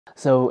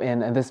So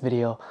in this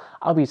video,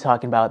 I'll be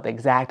talking about the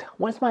exact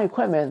what's my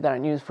equipment that I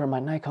use for my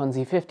Nikon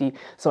Z50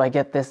 so I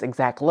get this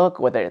exact look,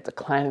 whether it's a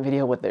client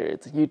video, whether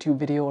it's a YouTube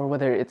video, or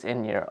whether it's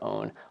in your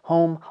own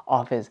home,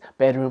 office,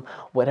 bedroom,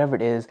 whatever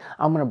it is.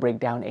 I'm going to break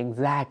down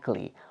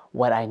exactly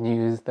what I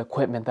use, the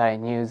equipment that I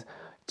use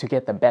to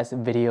get the best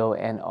video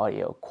and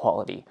audio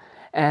quality.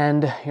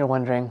 And you're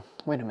wondering,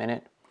 wait a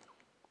minute,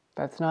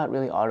 that's not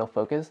really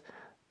autofocus.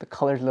 The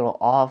color's a little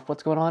off.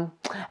 What's going on?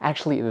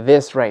 Actually,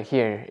 this right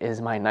here is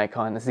my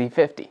Nikon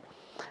Z50.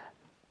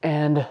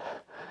 And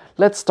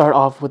let's start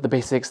off with the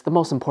basics. The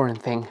most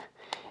important thing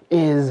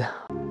is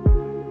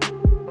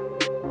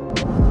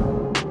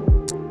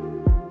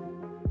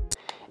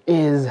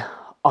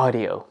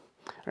audio,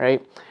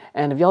 right?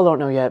 And if y'all don't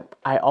know yet,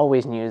 I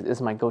always use, this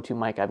is my go-to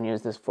mic. I've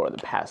used this for the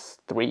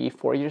past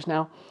 3-4 years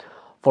now.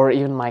 For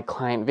even my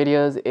client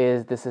videos,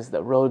 this is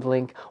the Rode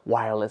Link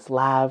Wireless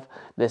Lav.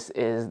 This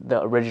is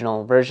the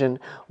original version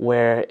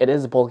where it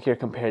is bulkier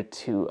compared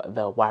to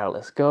the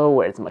Wireless Go,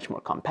 where it's much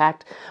more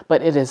compact,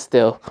 but it is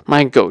still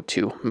my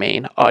go-to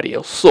main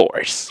audio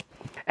source.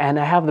 And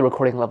I have the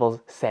recording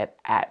levels set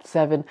at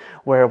 7,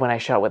 where when I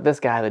shot with this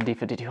guy, the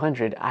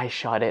D5200, I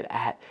shot it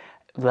at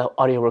the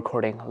audio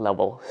recording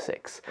level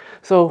 6.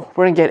 So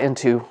we're gonna get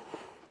into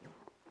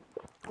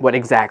what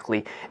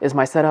exactly is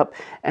my setup.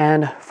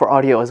 And for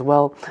audio as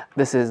well,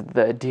 this is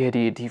the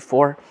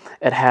D4.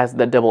 It has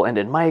the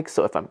double-ended mic,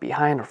 so if I'm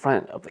behind or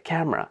front of the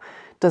camera,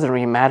 it doesn't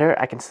really matter.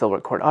 I can still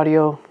record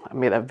audio. I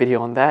made a video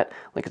on that,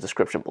 link in the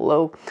description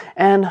below.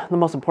 And the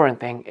most important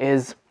thing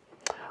is,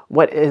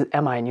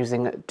 am I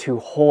using to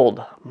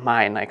hold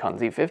my Nikon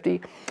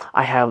Z50?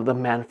 I have the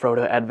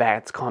Manfrotto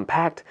Advanced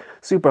Compact,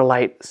 super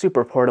light,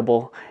 super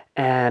portable,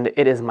 and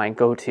it is my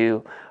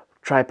go-to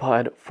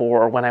tripod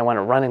for when I want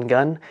to run and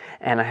gun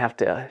and I have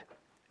to,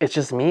 it's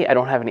just me, I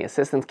don't have any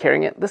assistants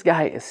carrying it. This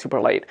guy is super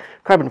light,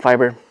 carbon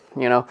fiber,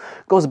 you know,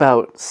 goes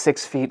about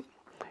 6 feet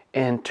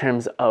in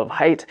terms of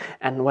height.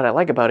 And what I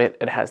like about it,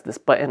 it has this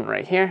button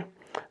right here.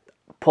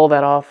 Pull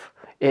that off,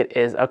 it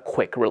is a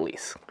quick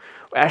release.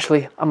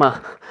 Actually, I'm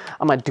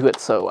gonna do it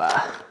so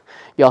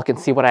y'all can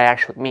see what I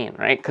actually mean,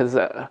 right? Because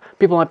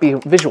people might be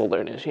visual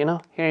learners, you know?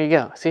 Here you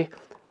go, see?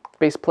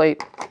 Base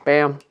plate,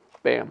 bam,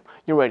 bam,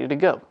 you're ready to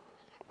go.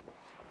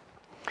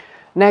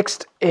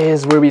 Next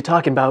is where we're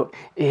talking about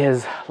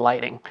is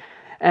lighting.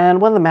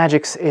 And one of the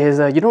magics is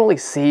you don't really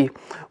see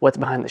what's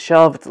behind the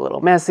shelf. It's a little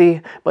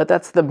messy, but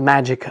that's the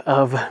magic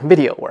of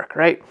video work,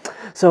 right?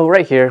 So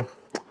right here,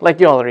 like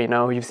you already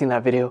know, you've seen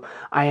that video,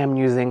 I am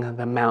using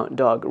the Mount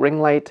Dog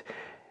ring light.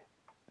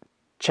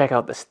 Check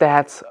out the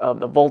stats of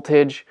the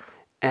voltage,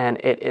 and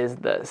it is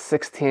the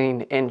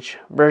 16-inch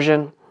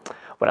version.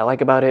 What I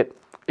like about it,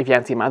 if you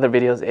haven't seen my other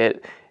videos,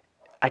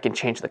 I can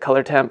change the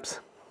color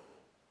temps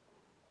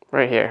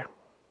right here,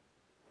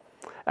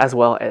 as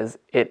well as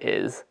it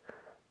is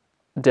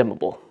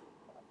dimmable.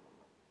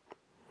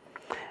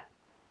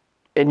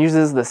 It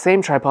uses the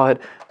same tripod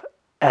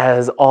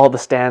as all the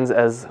stands,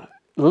 as a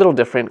little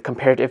different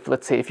compared to,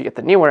 let's say if you get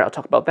the newer, I'll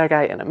talk about that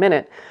guy in a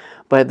minute,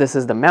 but this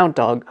is the Mount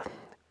Dog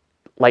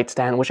light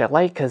stand, which I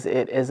like because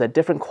it is a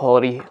different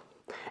quality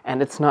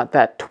and it's not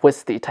that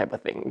twisty type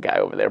of thing guy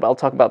over there, but I'll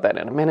talk about that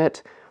in a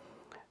minute.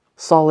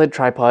 Solid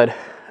tripod,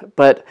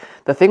 but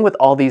the thing with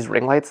all these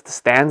ring lights, the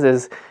stands,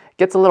 is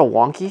gets a little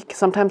wonky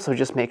sometimes, so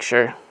just make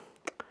sure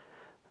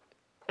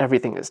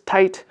everything is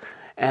tight.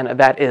 And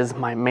that is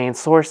my main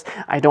source.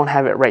 I don't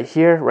have it right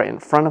here, right in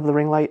front of the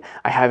ring light.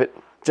 I have it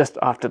just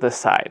off to the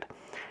side.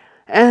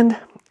 And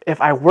if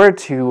I were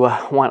to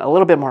want a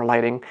little bit more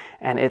lighting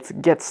and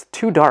it gets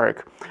too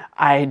dark,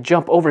 I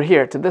jump over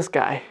here to this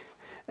guy,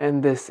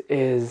 and this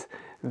is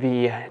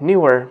the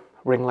newer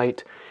ring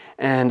light.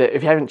 And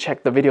if you haven't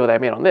checked the video that I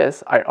made on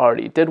this, I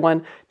already did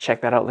one.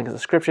 Check that out, link in the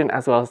description,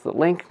 as well as the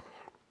link.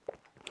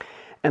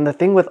 And the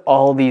thing with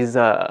all these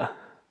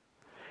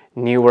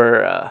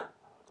newer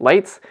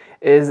lights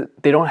is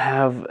they don't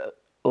have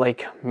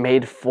like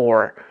made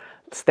for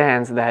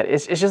stands. That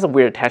it's just a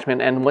weird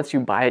attachment, and once you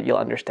buy it, you'll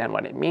understand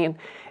what I mean.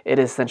 It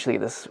is essentially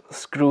this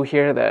screw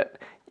here that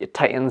it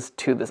tightens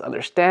to this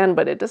other stand,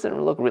 but it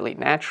doesn't look really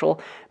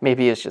natural.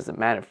 Maybe it's just a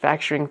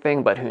manufacturing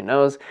thing, but who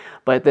knows.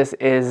 But this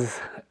is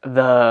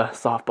the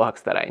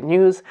softbox that I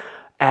use,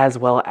 as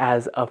well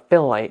as a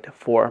fill light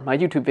for my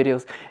YouTube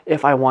videos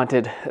if I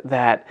wanted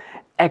that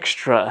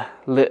extra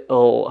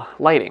little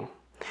lighting.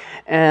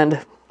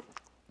 And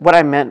what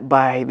I meant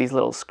by these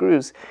little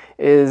screws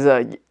is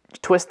you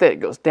twist it, it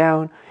goes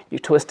down, you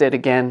twist it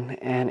again,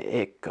 and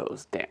it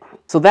goes down.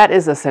 So that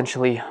is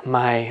essentially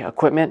my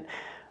equipment.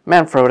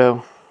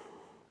 Manfrotto.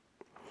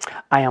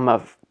 I am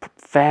a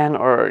fan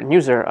or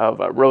user of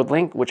Rode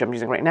Link, which I'm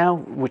using right now,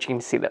 which you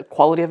can see the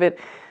quality of it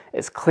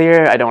is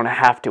clear. I don't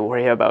have to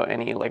worry about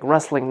any like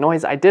rustling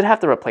noise. I did have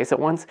to replace it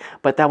once,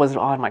 but that was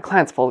on my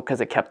client's fault because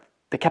they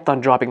kept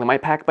on dropping the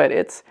mic pack, but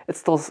it's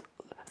still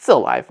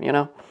alive, you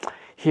know.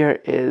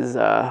 Here is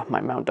my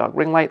Mount Dog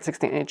ring light,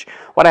 16-inch.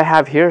 What I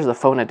have here is a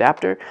phone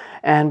adapter,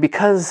 and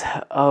because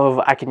of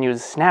I can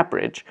use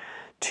SnapBridge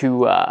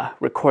to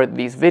record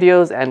these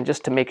videos, and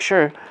just to make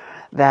sure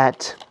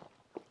that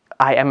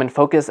I am in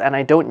focus and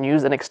I don't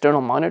use an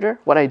external monitor,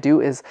 what I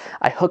do is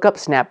I hook up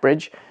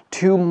SnapBridge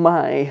to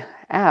my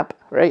app,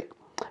 right?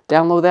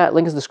 Download that,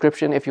 link in the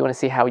description if you want to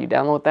see how you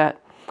download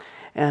that.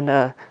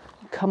 And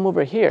come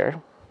over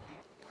here.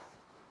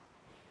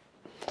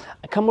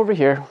 I come over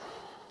here,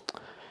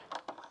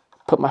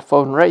 put my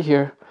phone right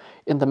here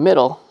in the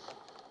middle,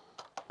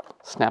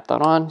 snap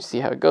that on, see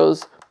how it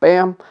goes,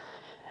 bam.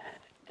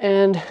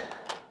 And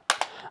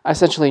I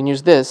essentially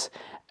use this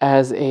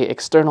as a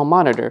external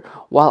monitor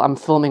while I'm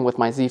filming with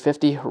my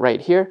Z50 right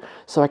here,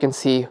 so I can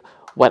see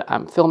what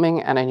I'm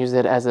filming, and I use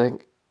it as a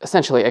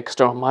essentially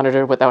external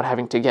monitor without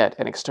having to get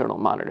an external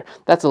monitor.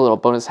 That's a little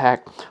bonus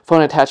hack.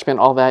 Phone attachment,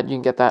 all that, you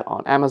can get that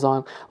on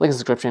Amazon. Link in the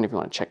description if you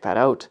want to check that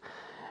out.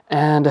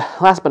 And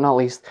last but not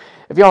least,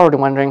 if you're already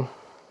wondering,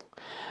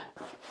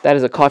 that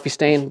is a coffee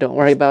stain, don't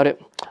worry about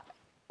it.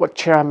 What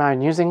chair am I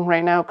using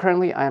right now?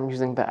 Currently, I'm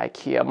using the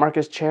IKEA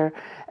Marcus chair,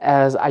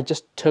 as I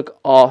just took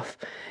off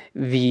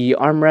the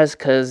armrest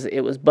because it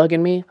was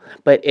bugging me,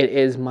 but it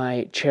is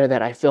my chair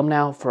that I film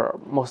now for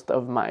most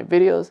of my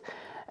videos.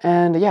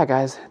 And yeah,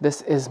 guys,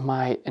 this is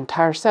my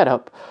entire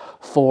setup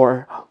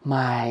for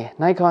my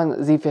Nikon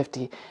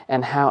Z50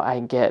 and how I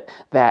get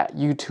that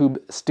YouTube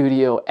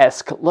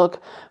studio-esque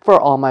look for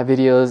all my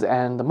videos.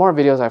 And the more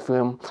videos I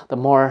film, the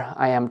more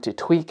I am to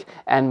tweak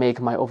and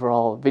make my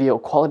overall video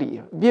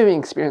quality viewing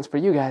experience for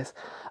you guys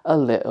a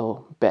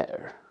little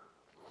better.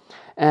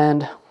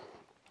 And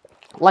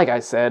like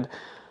I said,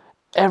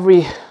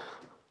 no,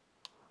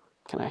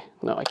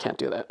 I can't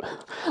do that.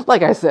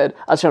 Like I said,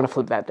 I was trying to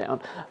flip that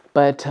down.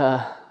 But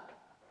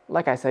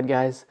like I said,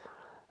 guys,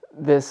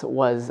 this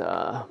was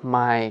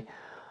my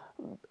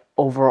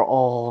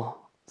overall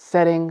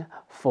setting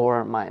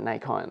for my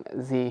Nikon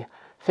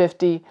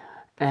Z50.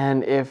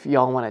 And if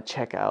y'all want to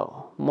check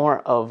out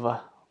more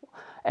of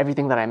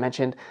everything that I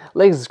mentioned,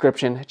 link in the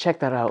description, check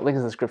that out, link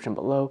in the description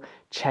below.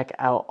 Check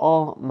out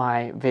all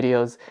my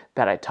videos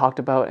that I talked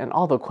about and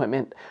all the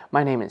equipment.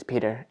 My name is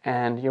Peter,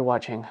 and you're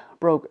watching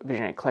Broke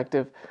Visionary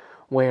Collective,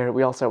 where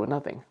we all start with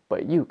nothing,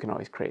 but you can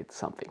always create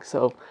something.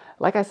 So,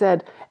 like I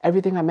said,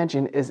 everything I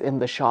mentioned is in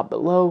the shop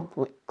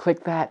below.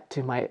 Click that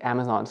to my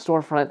Amazon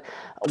storefront.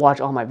 Watch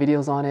all my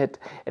videos on it.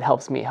 It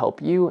helps me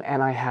help you,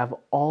 and I have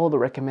all the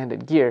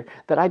recommended gear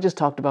that I just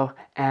talked about,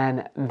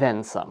 and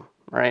then some,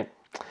 right?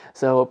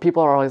 So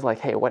people are always like,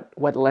 hey,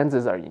 what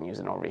lenses are you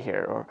using over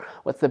here? Or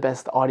what's the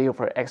best audio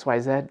for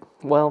XYZ?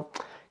 Well,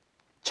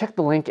 check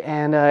the link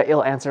and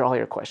it'll answer all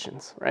your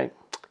questions, right?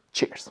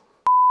 Cheers.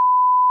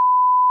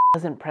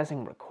 Wasn't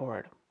pressing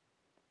record.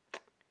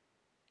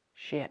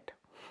 Shit.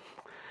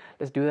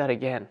 Let's do that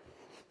again.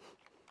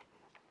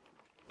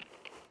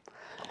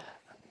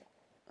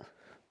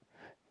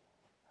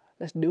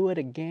 Let's do it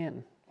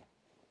again.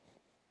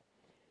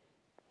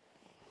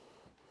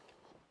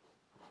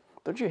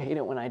 Don't you hate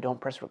it when I don't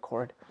press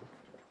record?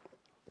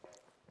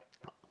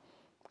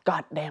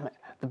 God damn it.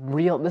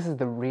 This is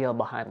the real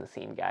behind the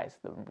scenes, guys.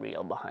 The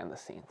real behind the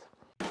scenes.